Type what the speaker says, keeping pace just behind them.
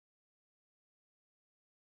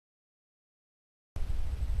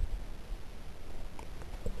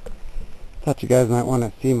Thought you guys might want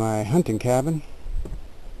to see my hunting cabin.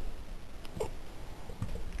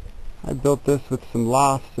 I built this with some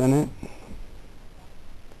lofts in it.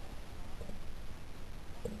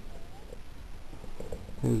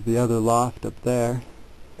 There's the other loft up there.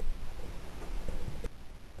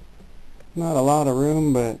 Not a lot of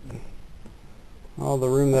room, but all the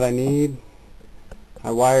room that I need. I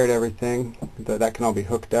wired everything. That can all be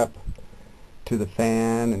hooked up to the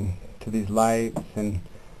fan and to these lights and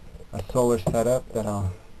a solar setup that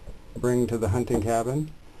I'll bring to the hunting cabin.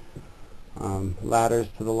 Ladders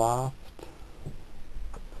to the loft.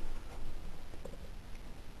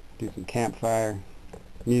 Do some campfire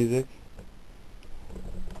music.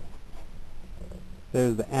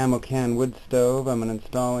 There's the ammo can wood stove I'm going to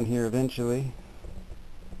install in here eventually.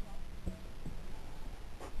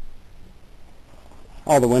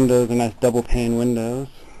 All the windows are nice double pane windows.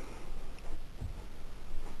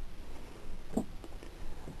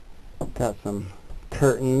 Got some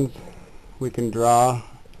curtains we can draw,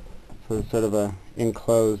 so it's sort of a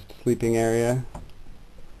enclosed sleeping area.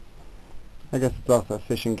 I guess it's also a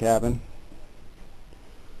fishing cabin.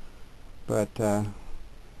 But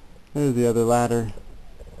there's the other ladder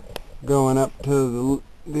going up to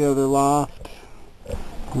the other loft,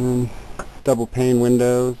 and double pane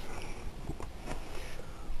windows.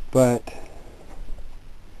 But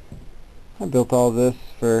I built all this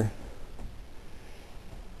for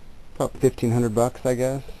about $1,500, I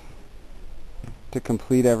guess, to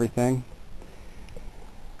complete everything.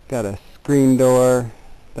 Got a screen door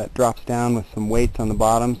that drops down with some weights on the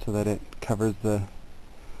bottom so that it covers the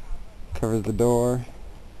door.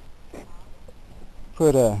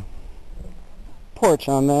 Put a porch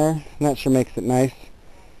on there, and that sure makes it nice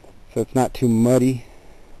so it's not too muddy.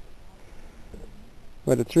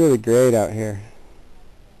 But it's really great out here.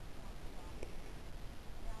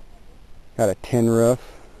 Got a tin roof.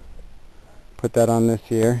 Put that on this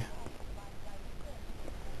year.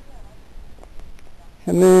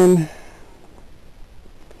 And then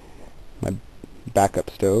my backup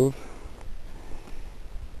stove.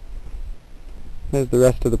 There's the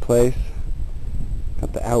rest of the place.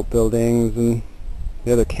 Got the outbuildings, and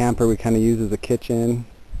the other camper we kind of use as a kitchen.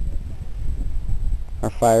 Our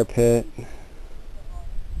fire pit.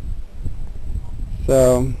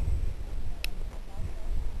 So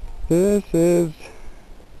this is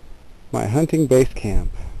my hunting base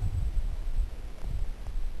camp.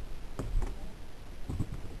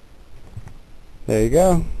 There you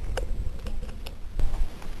go.